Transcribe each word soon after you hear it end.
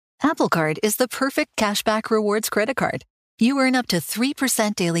Apple Card is the perfect cashback rewards credit card. You earn up to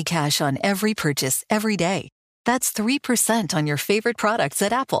 3% daily cash on every purchase every day. That's 3% on your favorite products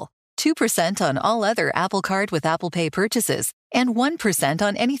at Apple, 2% on all other Apple Card with Apple Pay purchases, and 1%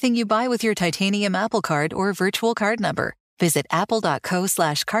 on anything you buy with your titanium Apple Card or virtual card number. Visit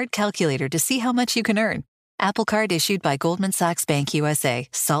apple.co/card calculator to see how much you can earn. Apple Card issued by Goldman Sachs Bank USA,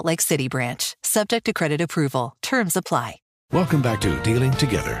 Salt Lake City branch. Subject to credit approval. Terms apply. Welcome back to Dealing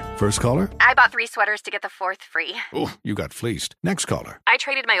Together. First caller? I bought 3 sweaters to get the 4th free. Oh, you got fleeced. Next caller? I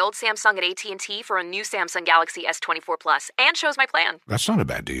traded my old Samsung at AT&T for a new Samsung Galaxy S24 Plus and chose my plan. That's not a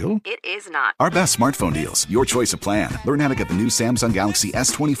bad deal. It is not. Our best smartphone deals. Your choice of plan. Learn how to get the new Samsung Galaxy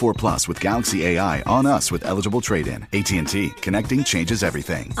S24 Plus with Galaxy AI on us with eligible trade-in. AT&T. Connecting changes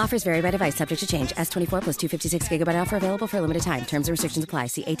everything. Offers vary by device. Subject to change. S24 plus 256 gigabyte offer available for a limited time. Terms and restrictions apply.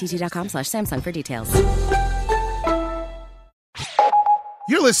 See att.com/Samsung for details.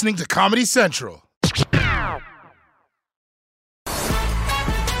 You're listening to Comedy Central.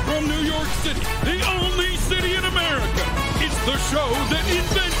 From New York City, the only city in America, it's the show that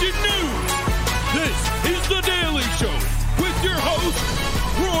invented news. This is The Daily Show with your host,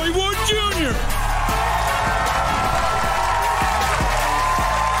 Roy Wood Jr.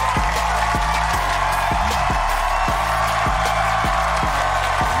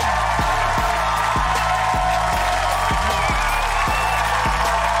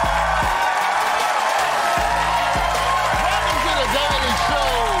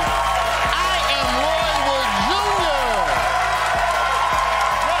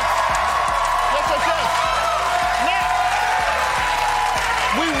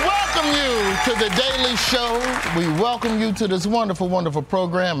 To The Daily Show. We welcome you to this wonderful, wonderful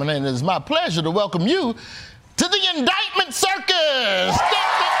program, and it is my pleasure to welcome you to the Indictment Circus.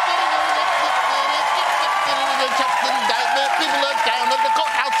 People are down at the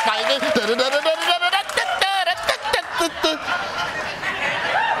courthouse fighting.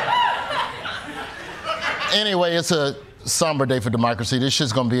 Anyway, it's a somber day for democracy. This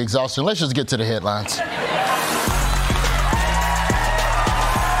shit's gonna be exhausting. Let's just get to the headlines.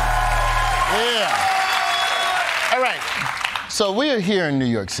 So we are here in New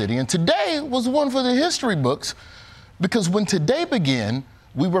York City, and today was one for the history books, because when today began,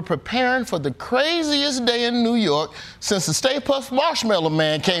 we were preparing for the craziest day in New York since the Stay Puft Marshmallow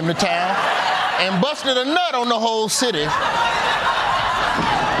Man came to town and busted a nut on the whole city.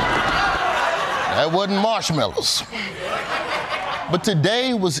 That wasn't marshmallows. But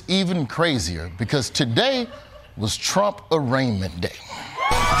today was even crazier, because today was Trump Arraignment Day.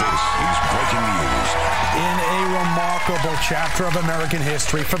 This is breaking news. In a remarkable chapter of American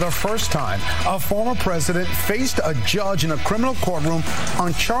history, for the first time, a former president faced a judge in a criminal courtroom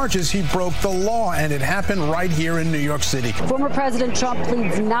on charges he broke the law, and it happened right here in New York City. Former President Trump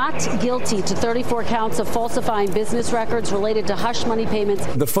pleads not guilty to 34 counts of falsifying business records related to hush money payments.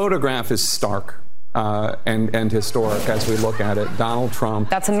 The photograph is stark. And historic as we look at it. Donald Trump.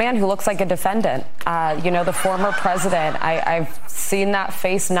 That's a man who looks like a defendant. The former president. I've seen that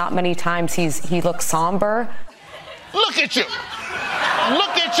face not many times. He looks somber. Look at you.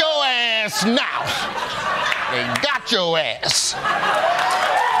 Look at your ass now. They got your ass.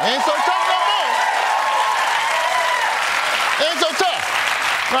 Ain't so tough no more. Ain't so tough.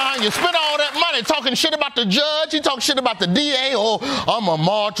 You spend all that money talking shit about the judge, you talk shit about the DA, oh, I'm going to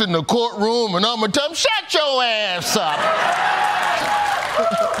march in the courtroom and I'm going to tell him, shut your ass up.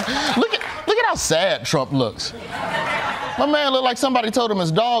 Look at how sad Trump looks. My man looked like somebody told him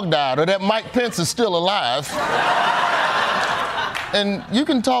his dog died or that Mike Pence is still alive. And you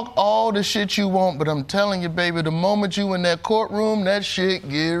can talk all the shit you want, but I'm telling you, baby, the moment you in that courtroom, that shit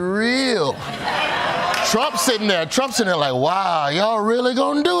get real. Trump's sitting there like, wow, y'all really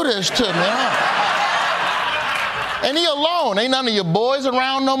gonna do this to me, huh? And he alone. Ain't none of your boys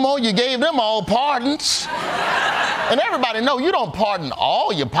around no more. You gave them all pardons. And everybody know you don't pardon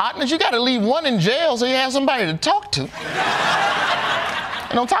all your partners. You gotta leave one in jail so you have somebody to talk to.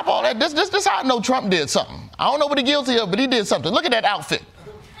 And on top of all that, this how I know Trump did something. I don't know what he's guilty of, but he did something. Look at that outfit.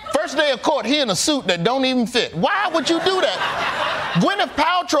 First day of court, he in a suit that don't even fit. Why would you do that? Gwyneth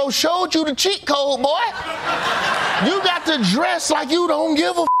Paltrow showed you the cheat code, boy. You got to dress like you don't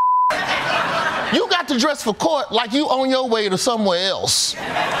give a You got to dress for court like you on your way to somewhere else.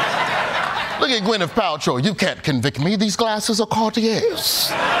 Look at Gwyneth Paltrow. You can't convict me. These glasses are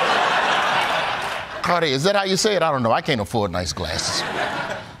Cartiers. Cartier, is that how you say it? I don't know. I can't afford nice glasses.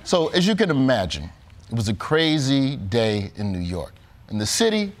 So, as you can imagine, it was a crazy day in New York. And the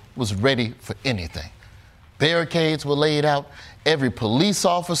city was ready for anything. Barricades were laid out. Every police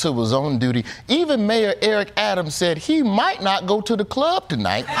officer was on duty. Even Mayor Eric Adams said he might not go to the club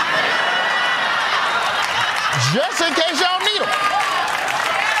tonight Just in case y'all need them.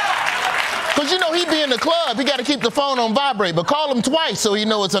 Because, you know, he be in the club. He got to keep the phone on vibrate, but call him twice so he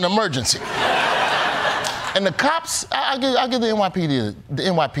know it's an emergency. And the cops, I'll give the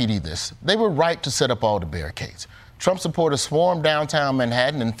NYPD this. They were right to set up all the barricades. Trump supporters swarmed downtown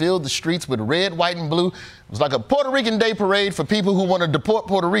Manhattan and filled the streets with red, white, and blue. It was like a Puerto Rican Day parade for people who want to deport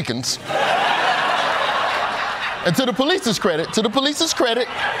Puerto Ricans. And to the police's credit, to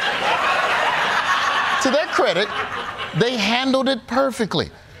their credit, they handled it perfectly.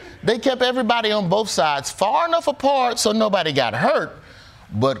 They kept everybody on both sides far enough apart so nobody got hurt,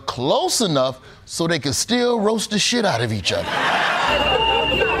 but close enough so they could still roast the shit out of each other.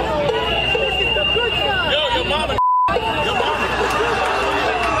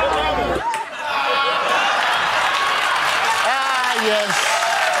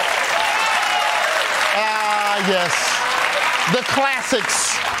 Yes. The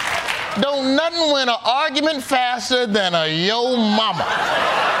classics. Don't nothing win an argument faster than a yo mama.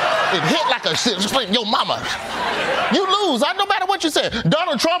 It hit like a shit. Yo mama. You lose. No matter what you say.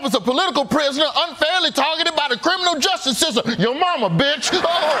 Donald Trump is a political prisoner unfairly targeted by the criminal justice system. Yo mama, bitch.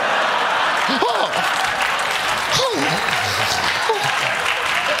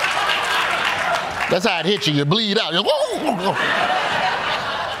 That's how it hits you. You bleed out.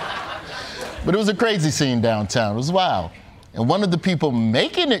 But it was a crazy scene downtown. It was wild. And one of the people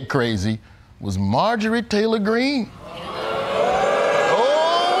making it crazy was Marjorie Taylor Greene. Oh,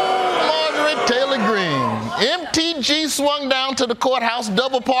 Marjorie Taylor Greene. MTG swung down to the courthouse,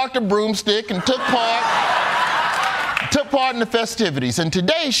 double-parked a broomstick, and took part in the festivities. And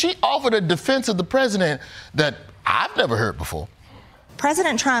today, she offered a defense of the president that I've never heard before.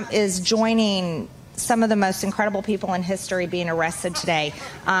 President Trump is joining some of the most incredible people in history being arrested today.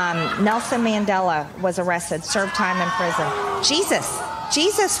 Nelson Mandela was arrested, served time in prison.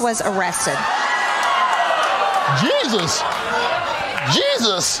 Jesus was arrested. Jesus.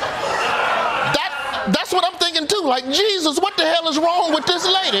 That's what I'm thinking too. Like, Jesus, what the hell is wrong with this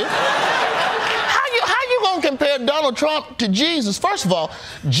lady? How you gonna compare Donald Trump to Jesus? First of all,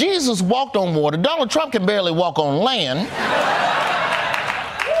 Jesus walked on water. Donald Trump can barely walk on land.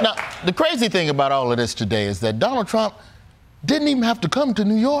 Now, the crazy thing about all of this today is that Donald Trump didn't even have to come to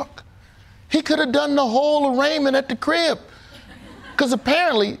New York. He could have done the whole arraignment at the crib. Because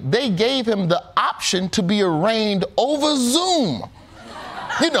apparently they gave him the option to be arraigned over Zoom.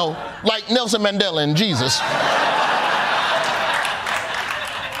 You know, like Nelson Mandela and Jesus.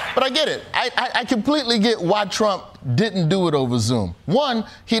 But I get it. I completely get why Trump didn't do it over Zoom. One,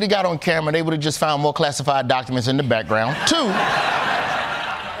 he'd have got on camera. They would have just found more classified documents in the background. Two,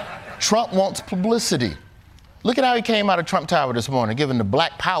 Trump wants publicity. Look at how he came out of Trump Tower this morning, giving the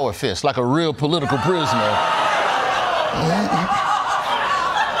black power fist like a real political prisoner.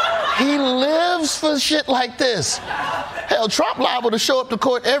 He lives for shit like this. Hell, Trump liable to show up to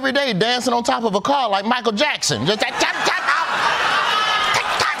court every day dancing on top of a car like Michael Jackson. Just that time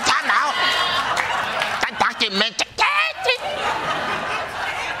out. That document.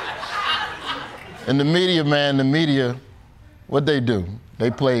 And the media, what they do? They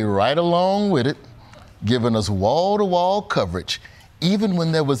play right along with it, giving us wall-to-wall coverage, even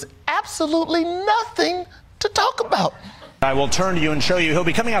when there was absolutely nothing to talk about. I will turn to you and show you. He'll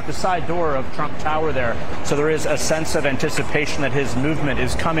be coming out the side door of Trump Tower there. So there is a sense of anticipation that his movement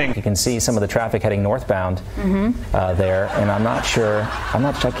is coming. You can see some of the traffic heading northbound there. And I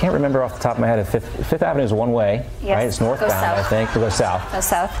can't remember off the top of my head if Fifth Avenue is one way, yes, right? It's northbound, I think. It goes south. Goes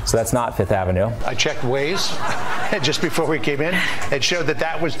south. So that's not Fifth Avenue. I checked Waze just before we came in. It showed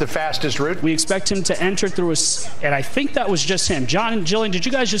that was the fastest route. We expect him to enter through and I think that was just him. John and Jillian, did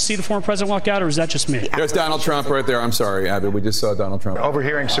you guys just see the former president walk out, or is that just me? There's Donald Trump right there. I'm sorry, Abby. We just saw Donald Trump.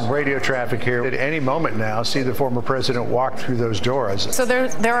 Overhearing some radio traffic here. At any moment now, see the former president walk through those doors. So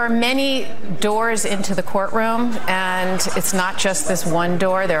there are many doors into the courtroom, and it's not just this one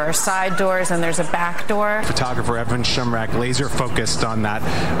door. There are side doors and there's a back door. Photographer Evan Shumrak laser focused on that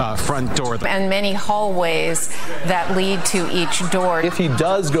front door. And many hallways that lead to each door. If he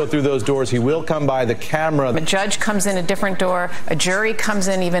does go through those doors, he will come by the camera. A judge comes in a different door. A jury comes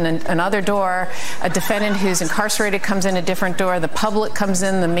in even another door. A defendant who's incarcerated comes in a different door. The public comes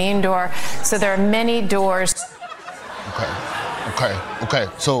in the main door. So there are many doors. Okay.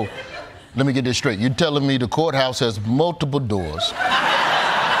 So let me get this straight. You're telling me the courthouse has multiple doors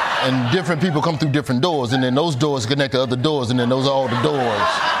and different people come through different doors, and then those doors connect to other doors, and then those are all the doors.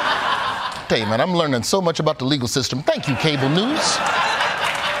 Tell you, man, I'm learning so much about the legal system. Thank you, cable news.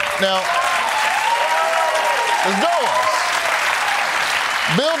 Now, there's doors.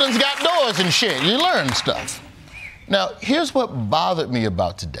 Buildings got doors and shit. You learn stuff. Now, here's what bothered me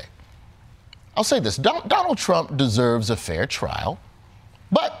about today. I'll say this. Donald Trump deserves a fair trial,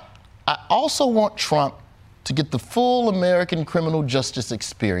 but I also want Trump to get the full American criminal justice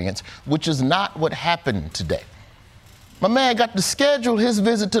experience, which is not what happened today. My man got to schedule his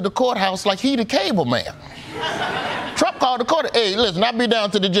visit to the courthouse like he the cable man. Trump called the court. Hey, listen, I'll be down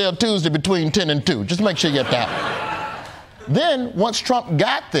to the jail Tuesday between 10 and 2. Just make sure you get that. Then, once Trump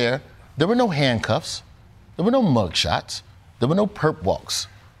got there were no handcuffs. There were no mugshots. There were no perp walks.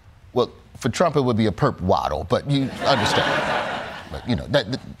 Well, for Trump, it would be a perp waddle, but you understand. But, you know,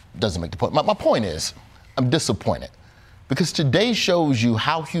 that doesn't make the point. My point is, I'm disappointed because today shows you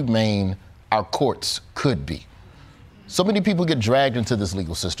how humane our courts could be. So many people get dragged into this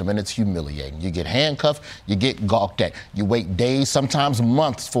legal system, and it's humiliating. You get handcuffed, you get gawked at. You wait days, sometimes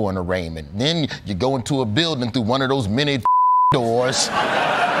months for an arraignment. Then you go into a building through one of those many doors.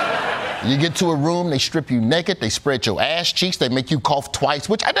 You get to a room, they strip you naked, they spread your ass cheeks, they make you cough twice,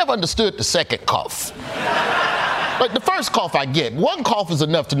 which I never understood the second cough. Like the first cough I get, one cough is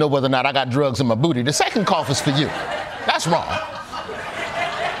enough to know whether or not I got drugs in my booty. The second cough is for you. That's wrong.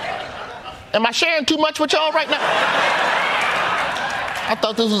 Am I sharing too much with y'all right now? I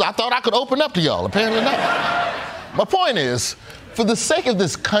thought I could open up to y'all. Apparently not. My point is, for the sake of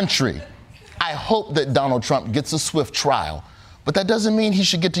this country, I hope that Donald Trump gets a swift trial, but that doesn't mean he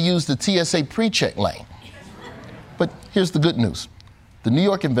should get to use the TSA pre-check lane. But here's the good news. The New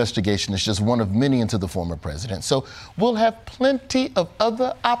York investigation is just one of many into the former president, so we'll have plenty of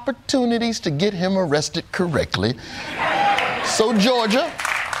other opportunities to get him arrested correctly. So, Georgia,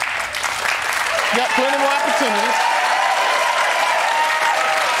 got plenty more opportunities.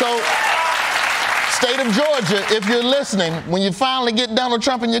 So, state of Georgia, if you're listening, when you finally get Donald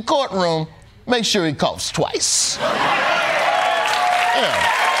Trump in your courtroom, make sure he coughs twice. Yeah.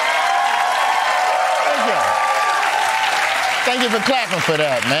 Thank you for clapping for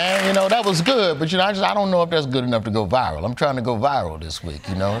that, man. You know, that was good, but, you know, I don't know if that's good enough to go viral. I'm trying to go viral this week,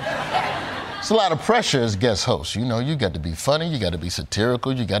 you know. It's a lot of pressure as guest host. You know, you got to be funny, you got to be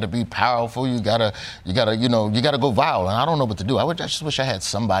satirical, you got to be powerful, you gotta go viral. And I don't know what to do. I just wish I had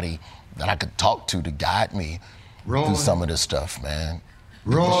somebody that I could talk to guide me through some of this stuff, man.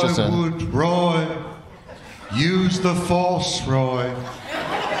 Roy, use the force, Roy.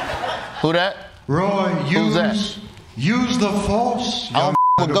 Who that? Roy, Who's that? Use the force. I'm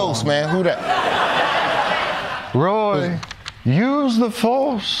with Ghost, man. Who that? Roy, use the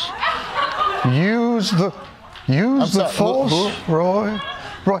force. Use the force, Roy.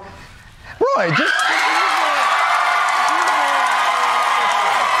 Roy, just.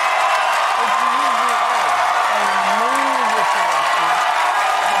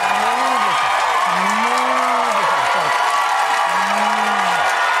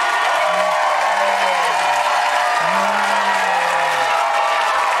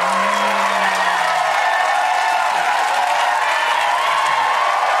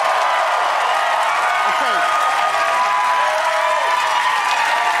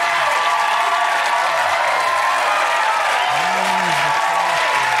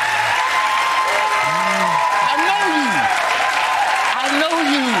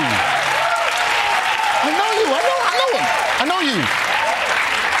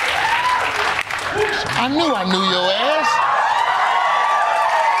 I knew your ass.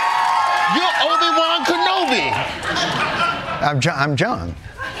 You're Obi-Wan Kenobi. I'm John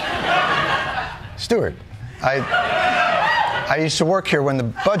Stewart. I used to work here when the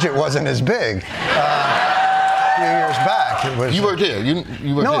budget wasn't as big. A few years back, it was. You worked here. You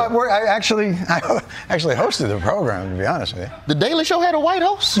worked no, here. I actually hosted the program. To be honest with you, The Daily Show had a white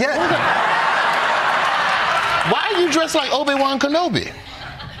host. Yeah. Why are you dressed like Obi-Wan Kenobi?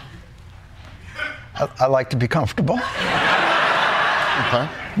 I like to be comfortable. Okay.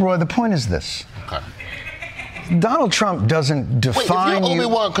 Roy, the point is this. Okay. Donald Trump doesn't define Wait, if you're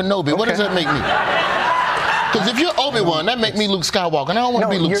Obi-Wan Kenobi, what does that make me? Because if you're Obi-Wan, that make me Luke Skywalker, and I don't want to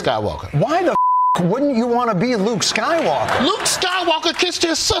be Luke Skywalker. Why the wouldn't you want to be Luke Skywalker? Luke Skywalker kissed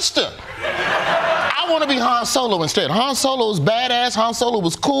his sister. I want to be Han Solo instead. Han Solo was badass. Han Solo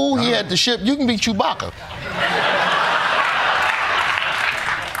was cool. He had the ship. You can be Chewbacca.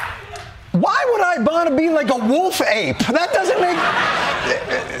 Why would I want to be like a wolf ape? That doesn't make...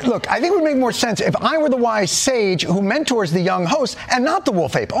 Look, I think it would make more sense if I were the wise sage who mentors the young host and not the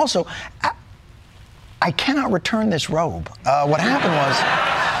wolf ape. Also, I cannot return this robe. What happened was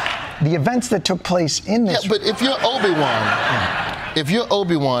the events that took place in this... Yeah, but if you're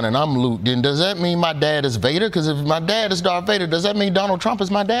Obi-Wan and I'm Luke, then does that mean my dad is Vader? Because if my dad is Darth Vader, does that mean Donald Trump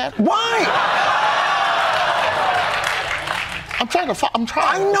is my dad? Why? I'm trying.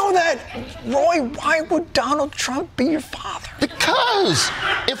 I know that. Roy, why would Donald Trump be your father? Because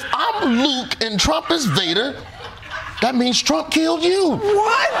if I'm I'm Luke and Trump is Vader, that means Trump killed you.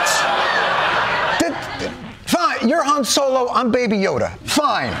 What? Fine, you're Han Solo, I'm Baby Yoda.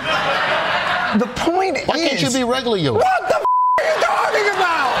 Fine. The point is... Why can't you be regular Yoda? What the are you talking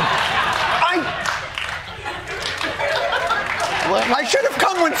about? I should have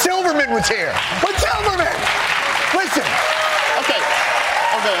come when Silverman was here. When Silverman! Listen. Okay.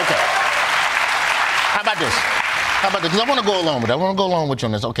 How about this? Because I want to go along with that. I want to go along with you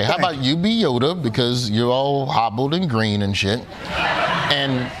on this. Okay, how about you be Yoda because you're all hobbled and green and shit,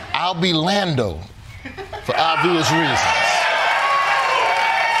 and I'll be Lando for obvious reasons.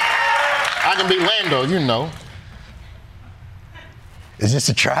 I can be Lando, you know. Is this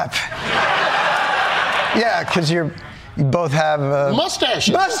a trap? Yeah, because you both have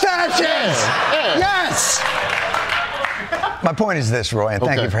mustaches. Mustaches! Yeah. Yes! My point is this, Roy, and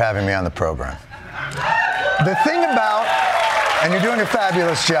thank you for having me on the program. The thing about, and you're doing a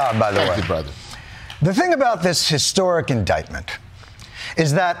fabulous job, by the way. Thank you, brother. The thing about this historic indictment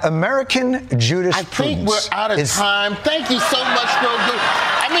is that American jurisprudence. I think we're out of time. Thank you so much, Grogu.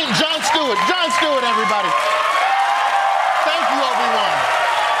 I mean, Jon Stewart. Jon Stewart, everybody. Thank you, Obi-Wan.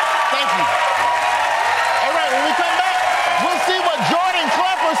 Thank you. All right, when we come back, we'll see what Jordan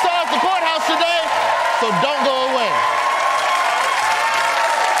Klepper saw at the courthouse today, so don't go away.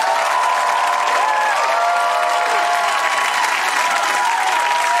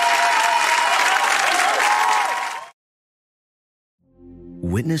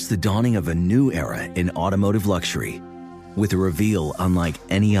 Witness the dawning of a new era in automotive luxury with a reveal unlike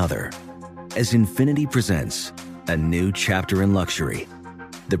any other as Infiniti presents a new chapter in luxury,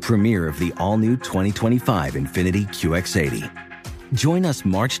 the premiere of the all-new 2025 Infiniti QX80. Join us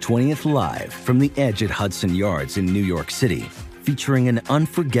March 20th live from the Edge at Hudson Yards in New York City, featuring an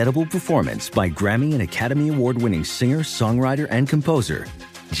unforgettable performance by Grammy and Academy Award-winning singer, songwriter, and composer,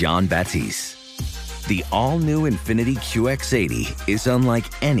 Jon Batiste. The all-new Infiniti QX80 is unlike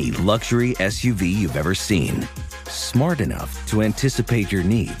any luxury SUV you've ever seen. Smart enough to anticipate your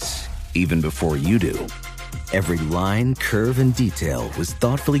needs, even before you do. Every line, curve, and detail was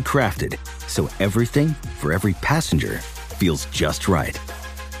thoughtfully crafted, so everything for every passenger feels just right.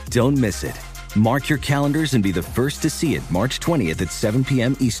 Don't miss it. Mark your calendars and be the first to see it March 20th at 7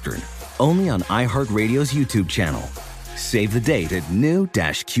 p.m. Eastern, only on iHeartRadio's YouTube channel. Save the date at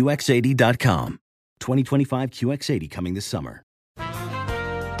new-QX80.com. 2025 QX80 coming this summer.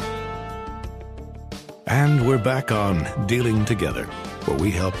 And we're back on Dealing Together, where we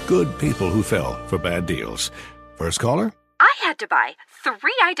help good people who fell for bad deals. First caller? I had to buy 3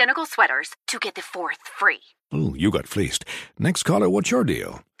 identical sweaters to get the 4th free. Ooh, you got fleeced. Next caller, what's your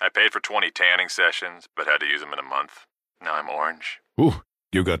deal? I paid for 20 tanning sessions, but had to use them in a month. Now I'm orange. Ooh,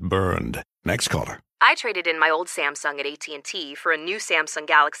 you got burned. Next caller. I traded in my old Samsung at AT&T for a new Samsung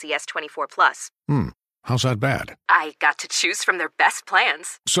Galaxy S24 Plus. How's that bad? I got to choose from their best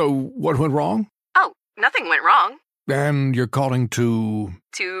plans. So, what went wrong? Oh, nothing went wrong. And you're calling to...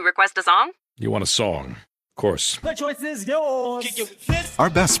 To request a song? You want a song. Of course. The choice is yours. Our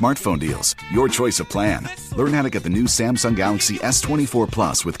best smartphone deals. Your choice of plan. Learn how to get the new Samsung Galaxy S24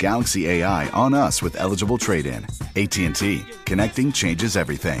 Plus with Galaxy AI on us with eligible trade-in. AT&T. Connecting changes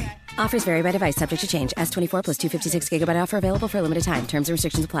everything. Offers vary by device, subject to change. S24 plus 256 gigabyte offer available for a limited time. Terms and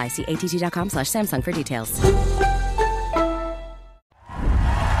restrictions apply. See att.com/Samsung for details. Welcome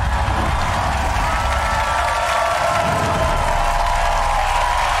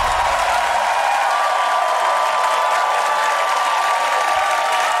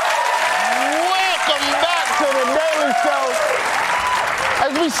back to the Daily Show.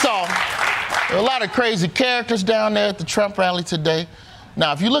 As we saw, there were a lot of crazy characters down there at the Trump rally today.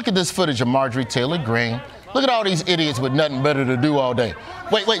 Now, if you look at this footage of Marjorie Taylor Greene, look at all these idiots with nothing better to do all day.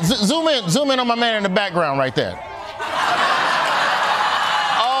 Wait, zoom in on my man in the background right there.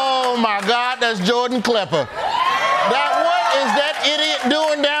 Oh my God, that's Jordan Klepper. What is that idiot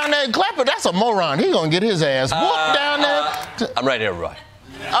doing down there? Klepper, that's a moron. He gonna get his ass whooped down there. I'm right here, Roy.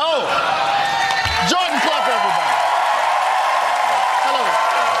 Oh, Jordan Klepper, everybody. Hello.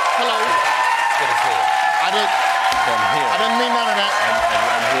 Good to see you. I didn't mean none of that.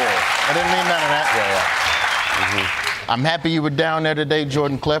 I'm here. I didn't mean none of that. Yeah. I'm happy you were down there today,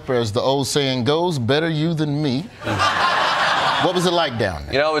 Jordan Klepper. As the old saying goes, better you than me. What was it like down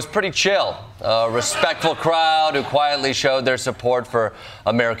there? You know, it was pretty chill. A respectful crowd who quietly showed their support for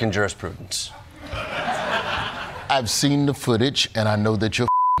American jurisprudence. I've seen the footage, and I know that you're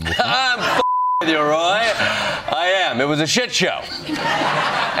with me. I'm with you, Roy. I am. It was a shit show.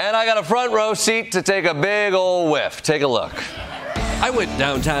 And I got a front row seat to take a big old whiff. Take a look. I went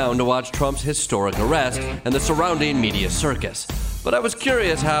downtown to watch Trump's historic arrest and the surrounding media circus. But I was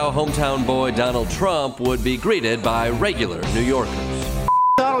curious how hometown boy Donald Trump would be greeted by regular New Yorkers.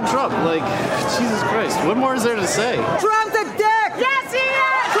 Donald Trump, like, Jesus Christ, what more is there to say? Trump's a dick! Yes, he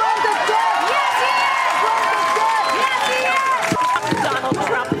is! Trump's a dick! Yes, he is! Trump's a dick! Yes, he is! Donald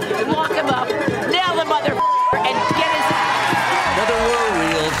Trump, lock him up, nail the motherfucker, and get his... Now, there were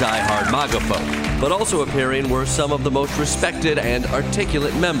real diehard MAGA folk, but also appearing were some of the most respected and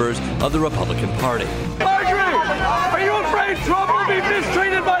articulate members of the Republican Party. Marjorie, are you afraid Trump will be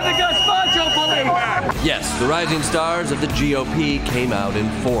mistreated by the gazpacho police? Yes, the rising stars of the GOP came out in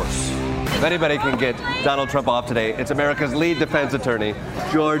force. If anybody can get Donald Trump off today, it's America's lead defense attorney,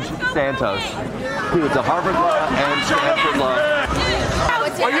 George Santos. He was a Harvard Law and Stanford Law.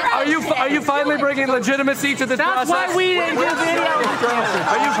 Are you finally bringing legitimacy to this process? That's why we didn't give video.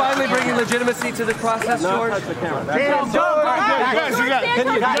 Are you finally bringing legitimacy to the process, George?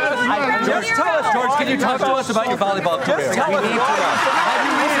 George, can you talk to us about your volleyball career? We need to know. Have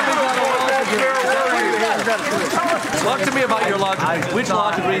you recently got a law degree? Talk to me about your law degree. Which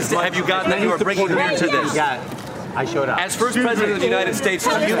law degrees have you gotten that you are bringing here to this? I showed up. As first president of the United States,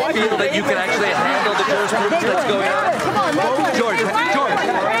 do you feel that you can actually handle the jurisprudence that's going on? George,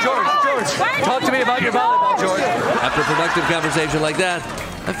 talk to me about your volleyball, George. After a productive conversation like that,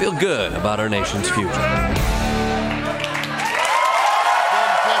 I feel good about our nation's future.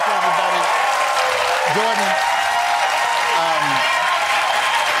 Jordan,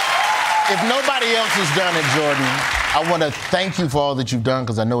 if nobody else has done it, Jordan, I want to thank you for all that you've done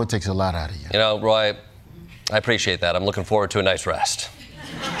because I know it takes a lot out of you. You know, Roy, I appreciate that. I'm looking forward to a nice rest.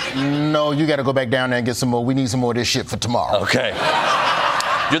 No, you got to go back down there and get some more. We need some more of this shit for tomorrow. Okay.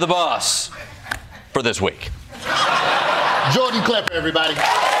 You're the boss for this week. Jordan Klepper, everybody. All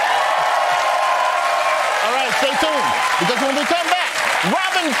right, stay tuned, because when we come back,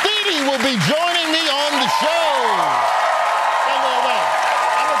 Robin Thede will be joining me on the show. Don't go away.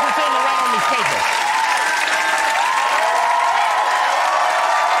 I'm going to pretend around this paper.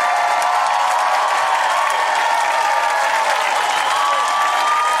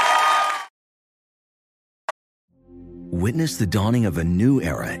 Witness the dawning of a new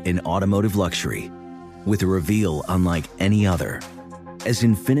era in automotive luxury with a reveal unlike any other as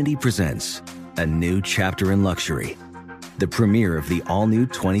Infiniti presents a new chapter in luxury, the premiere of the all-new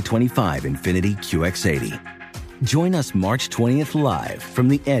 2025 Infiniti QX80. Join us March 20th live from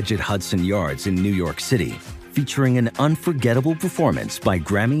the Edge at Hudson Yards in New York City, featuring an unforgettable performance by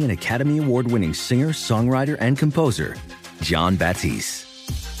Grammy and Academy Award-winning singer, songwriter, and composer, Jon Batiste.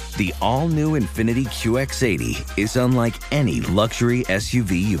 The all-new Infiniti QX80 is unlike any luxury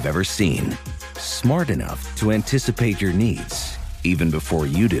SUV you've ever seen. Smart enough to anticipate your needs, even before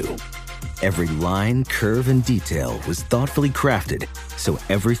you do. Every line, curve, and detail was thoughtfully crafted, so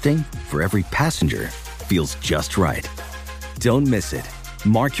everything for every passenger feels just right. Don't miss it.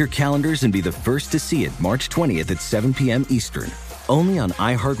 Mark your calendars and be the first to see it March 20th at 7 p.m. Eastern, only on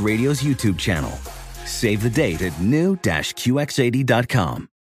iHeartRadio's YouTube channel. Save the date at new-QX80.com.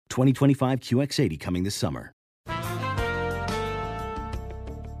 2025 QX80 coming this summer.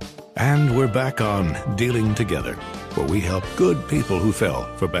 And we're back on Dealing Together, where we help good people who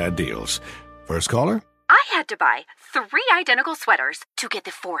fell for bad deals. First caller? I had to buy 3 identical sweaters to get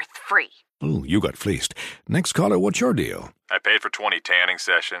the 4th free. Ooh, you got fleeced. Next caller, what's your deal? I paid for 20 tanning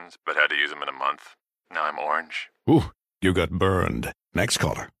sessions, but had to use them in a month. Now I'm orange. Ooh, you got burned. Next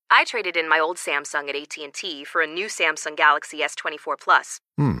caller. I traded in my old Samsung at AT&T for a new Samsung Galaxy S24 Plus.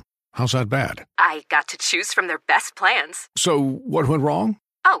 How's that bad? I got to choose from their best plans. So, what went wrong?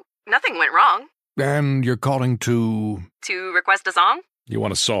 Oh, nothing went wrong. And you're calling to... To request a song? You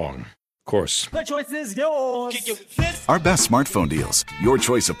want a song. Of course. The choice is yours. Our best smartphone deals. Your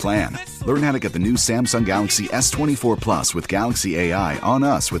choice of plan. Learn how to get the new Samsung Galaxy S24 Plus with Galaxy AI on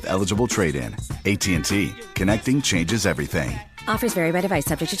us with eligible trade-in. AT&T. Connecting changes everything. Offers vary by device,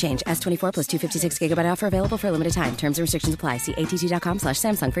 subject to change. S24 plus 256 gigabyte offer available for a limited time. Terms and restrictions apply. See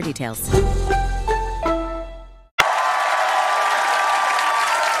att.com/Samsung for details.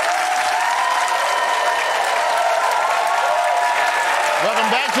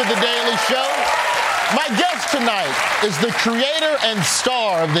 Welcome back to The Daily Show. My guest tonight is the creator and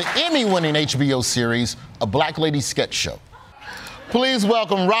star of the Emmy-winning HBO series, A Black Lady Sketch Show. Please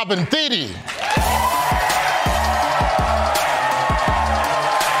welcome Robin Thede.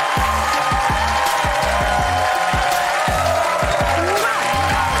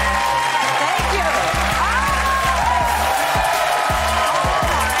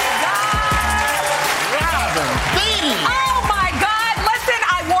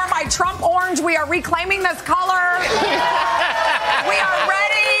 Trump orange. We are reclaiming this color. We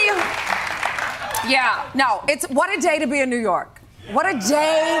Yeah, no, it's what a day to be in New York. What a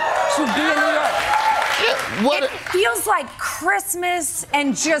day to be in New York. It feels like Christmas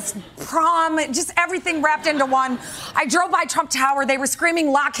and just prom, just everything wrapped into one. I drove by Trump Tower. They were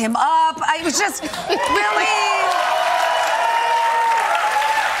screaming, lock him up. It was just really...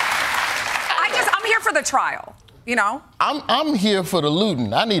 I'm here for the trial, you know? I'm here for the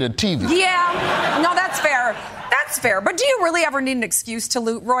looting. I need a TV. Yeah, no, that's fair. That's fair. But do you really ever need an excuse to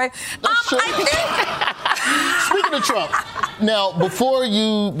loot, Roy? I think... Speaking of Trump, now, before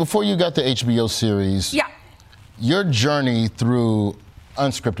you got the HBO series, your journey through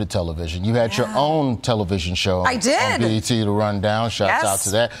unscripted television, you had your own television show I did. on BET, The Rundown. Shouts out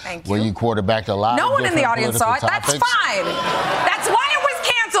to that. Thank where you quarterbacked a lot No of one in the audience saw it. topics. That's fine. That's why it was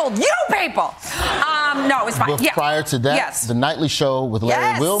canceled. You people. No, it's fine. But prior to that, the nightly show with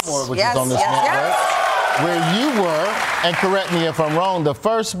Larry Wilmore, which is on this network, where you were, and correct me if I'm wrong, the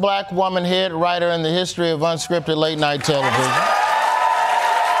first black woman head writer in the history of unscripted late-night television.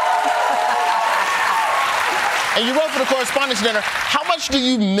 And you wrote for the Correspondents' Dinner. How much do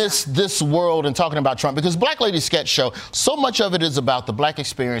you miss this world and talking about Trump? Because Black Lady Sketch Show, so much of it is about the black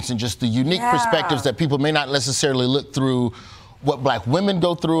experience and just the unique perspectives that people may not necessarily look through what black women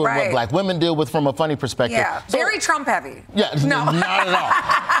go through and what black women deal with from a funny perspective. Yeah, so, very Trump heavy. Yeah, no. Not at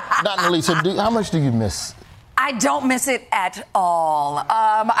all. Not in the least. So how much do you miss? I don't miss it at all.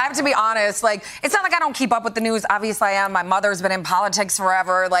 I have to be honest. Like, it's not like I don't keep up with the news. Obviously, I am. My mother's been in politics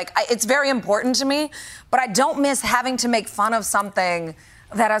forever. Like, it's very important to me. But I don't miss having to make fun of something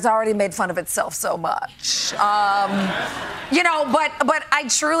that has already made fun of itself so much. You know, but I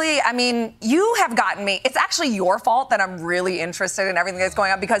truly, I mean, you have gotten me. It's actually your fault that I'm really interested in everything that's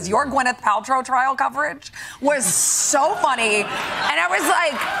going on because your Gwyneth Paltrow trial coverage was so funny. And I was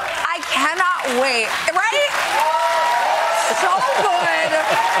like, I cannot wait. Right? So good.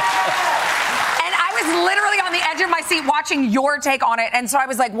 And I was literally on the edge of my seat watching your take on it. And so I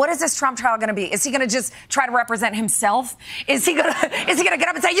was like, what is this Trump trial going to be? Is he going to just try to represent himself? Is he going to get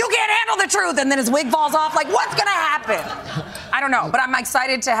up and say, you can't handle the truth? And then his wig falls off? Like, what's going to happen? I don't know. But I'm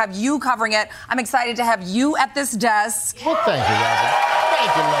excited to have you covering it. I'm excited to have you at this desk. Well, thank you, Robin.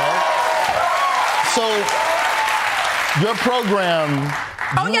 Thank you, Lord. So, your program...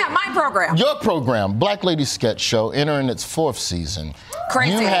 my program. Your program, Black Lady Sketch Show, entering its 4th season.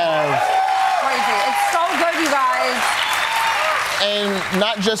 Crazy. You have... Crazy. It's so good, you guys. And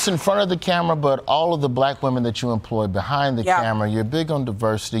not just in front of the camera, but all of the black women that you employ behind the camera. You're big on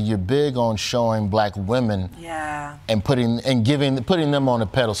diversity. You're big on showing black women and putting them on a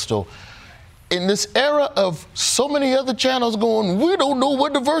pedestal. In this era of so many other channels going, we don't know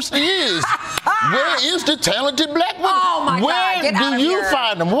what diversity is. Where is the talented black woman? Oh my God! Where do you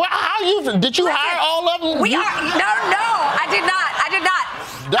find them? Did you hire all of them? No, I did not.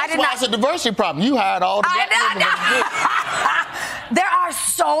 That's why it's a diversity problem. You hired all the black women. There are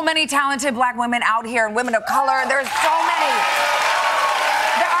so many talented black women out here and women of color. There's so many.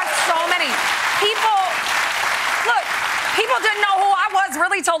 There are so many. People didn't know who I was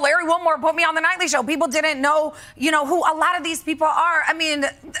really till Larry Wilmore put me on the Nightly Show. People didn't know, who a lot of these people are. I mean,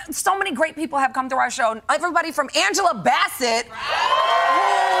 so many great people have come through our show. Everybody from Angela Bassett,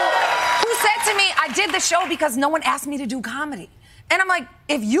 who said to me, I did the show because no one asked me to do comedy. And I'm like,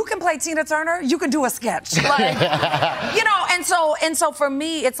 if you can play Tina Turner, you can do a sketch. Like, and so for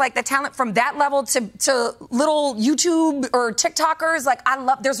me, it's like the talent from that level to little YouTube or TikTokers. Like,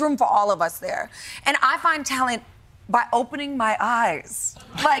 there's room for all of us there. And I find talent by opening my eyes.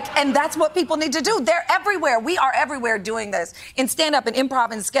 And that's what people need to do. They're everywhere. We are everywhere doing this in stand-up and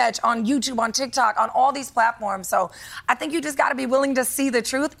improv and sketch, on YouTube, on TikTok, on all these platforms. So I think you just got to be willing to see the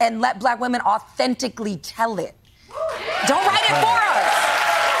truth and let black women authentically tell it. Don't write it for us.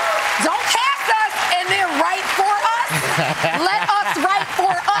 Don't cast us and then write for us. Let us write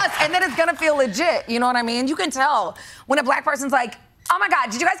for us, and then it's going to feel legit. You know what I mean? You can tell when a black person's like, oh my God,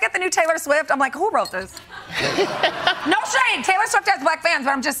 did you guys get the new Taylor Swift? I'm like, who wrote this? No shade. Taylor Swift has black fans,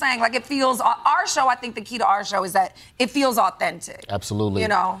 but I'm just saying, it feels, our show, I think the key to our show is that it feels authentic. Absolutely.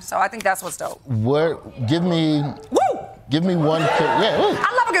 So I think that's what's dope. Give me one, I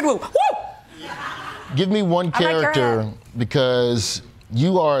love a good woo. Woo! Give me one character, because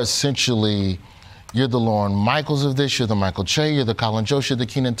you are essentially, you're the Lorne Michaels of this, you're the Michael Che, you're the Colin Jost, you're the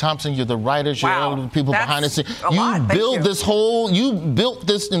Kenan Thompson, you're the writers, you're all the people behind the scenes. You built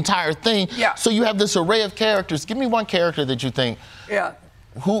this entire thing. Yeah. So you have this array of characters. Give me one character that you think,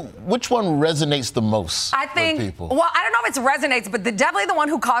 which one resonates the most with people? Well, I don't know if it resonates, but definitely the one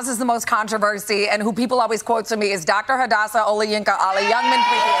who causes the most controversy and who people always quote to me is Dr. Hadassah Olayinka Ali Youngman.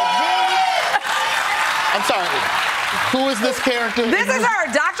 I'm sorry. Who is this character? This is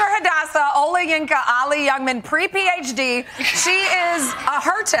her, Dr. Hadassah Olayinka Ali Youngman, pre-PhD. She is a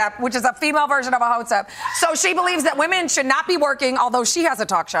HERTEP, which is a female version of a HOTEP. So she believes that women should not be working, although she has a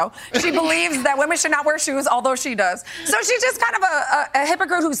talk show. She believes that women should not wear shoes, although she does. So she's just kind of a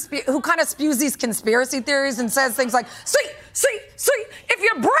hypocrite who kind of spews these conspiracy theories and says things like, see, if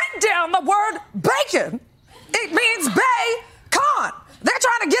you break down the word bacon, it means bacon. They're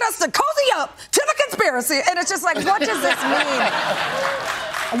trying to get us to cozy up to the conspiracy. And it's just like, what does this mean?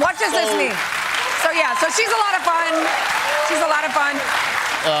 What does this mean? So, yeah, so she's a lot of fun. She's a lot of fun.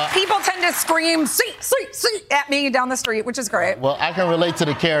 People tend to scream, see, at me down the street, which is great. Well, I can relate to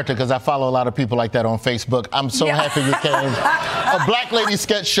the character because I follow a lot of people like that on Facebook. I'm so happy you came. A Black Lady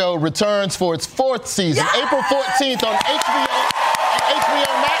Sketch Show returns for its 4th season, April 14th on HBO and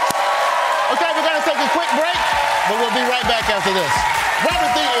HBO Max. Okay, we're going to take a quick break, but we'll be right back after this.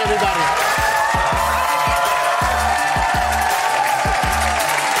 Robert Thede, everybody.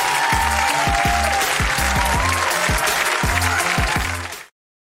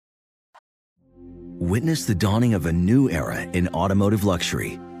 Witness the dawning of a new era in automotive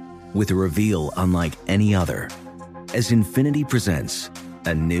luxury with a reveal unlike any other as Infiniti presents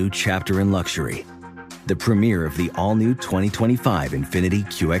a new chapter in luxury, the premiere of the all-new 2025 Infiniti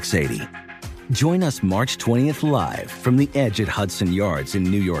QX80. Join us March 20th live from the Edge at Hudson Yards in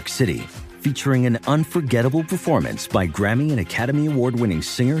New York City, featuring an unforgettable performance by Grammy and Academy Award-winning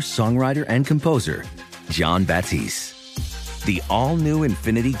singer, songwriter, and composer, Jon Batiste. The all-new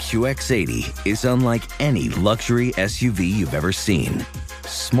Infiniti QX80 is unlike any luxury SUV you've ever seen.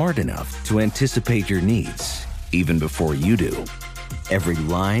 Smart enough to anticipate your needs, even before you do. Every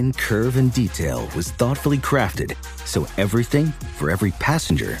line, curve, and detail was thoughtfully crafted, so everything for every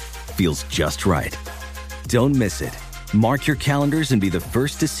passenger feels just right. Don't miss it. Mark your calendars and be the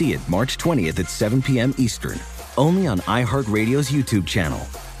first to see it March 20th at 7 p.m. Eastern, only on iHeartRadio's YouTube channel.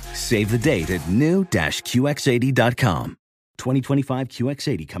 Save the date at new-QX80.com. 2025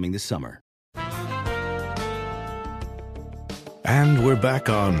 QX80 coming this summer. And we're back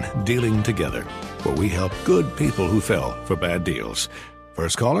on Dealing Together, where we help good people who fell for bad deals.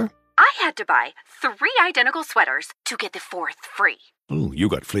 First caller? I had to buy 3 identical sweaters to get the 4th free. Ooh, you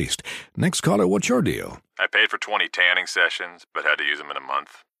got fleeced. Next caller, what's your deal? I paid for 20 tanning sessions, but had to use them in a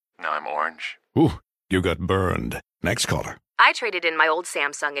month. Now I'm orange. Ooh, you got burned. Next caller. I traded in my old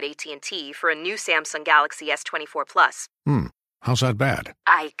Samsung at AT&T for a new Samsung Galaxy S24 Plus. How's that bad?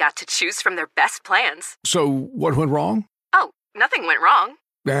 I got to choose from their best plans. So, what went wrong? Oh, nothing went wrong.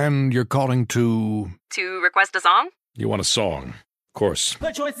 And you're calling to... To request a song? You want a song. Of course.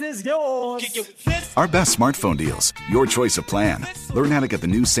 The choice is yours. Our best smartphone deals. Your choice of plan. Learn how to get the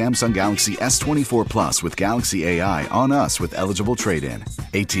new Samsung Galaxy S24 Plus with Galaxy AI on us with eligible trade-in.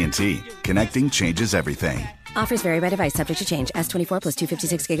 AT&T. Connecting changes everything. Offers vary by device, subject to change. S24 plus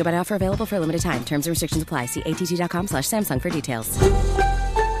 256 gigabyte offer available for a limited time. Terms and restrictions apply. See att.com/Samsung for details.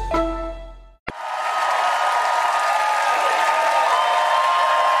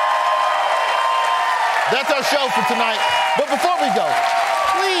 That's our show for tonight. But before we go,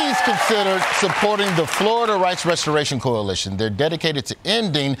 please consider supporting the Florida Rights Restoration Coalition. They're dedicated to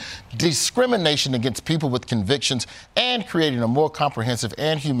ending discrimination against people with convictions and creating a more comprehensive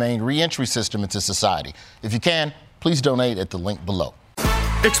and humane reentry system into society. If you can, please donate at the link below.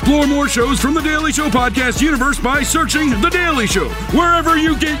 Explore more shows from The Daily Show podcast universe by searching The Daily Show wherever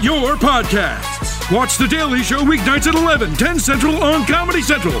you get your podcasts. Watch The Daily Show weeknights at 11, 10 Central on Comedy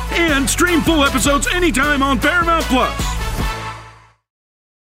Central, and stream full episodes anytime on Paramount+.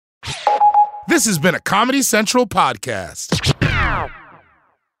 This has been a Comedy Central podcast.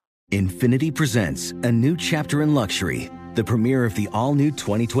 Infiniti presents a new chapter in luxury, the premiere of the all-new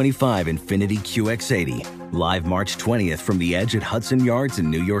 2025 Infiniti QX80, live March 20th from the Edge at Hudson Yards in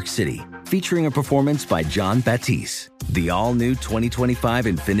New York City, featuring a performance by Jon Batiste. The all-new 2025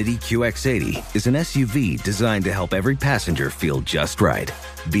 Infiniti QX80 is an SUV designed to help every passenger feel just right.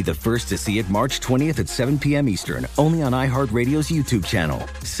 Be the first to see it March 20th at 7 p.m. Eastern, only on iHeartRadio's YouTube channel.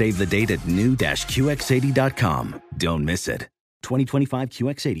 Save the date at new-QX80.com. Don't miss it. 2025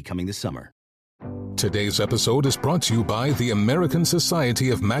 QX80 coming this summer. Today's episode is brought to you by the American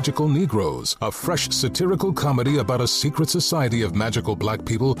Society of Magical Negroes, a fresh satirical comedy about a secret society of magical black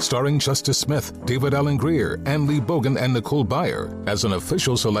people starring Justice Smith, David Allen Greer, Ann Lee Bogan, and Nicole Byer. As an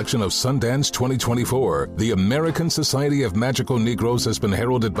official selection of Sundance 2024, the American Society of Magical Negroes has been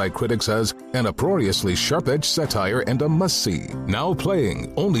heralded by critics as an uproariously sharp-edged satire and a must-see. Now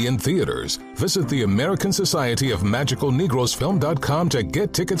playing only in theaters. Visit the American Society of Magical Negroes Film.com to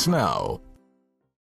get tickets now.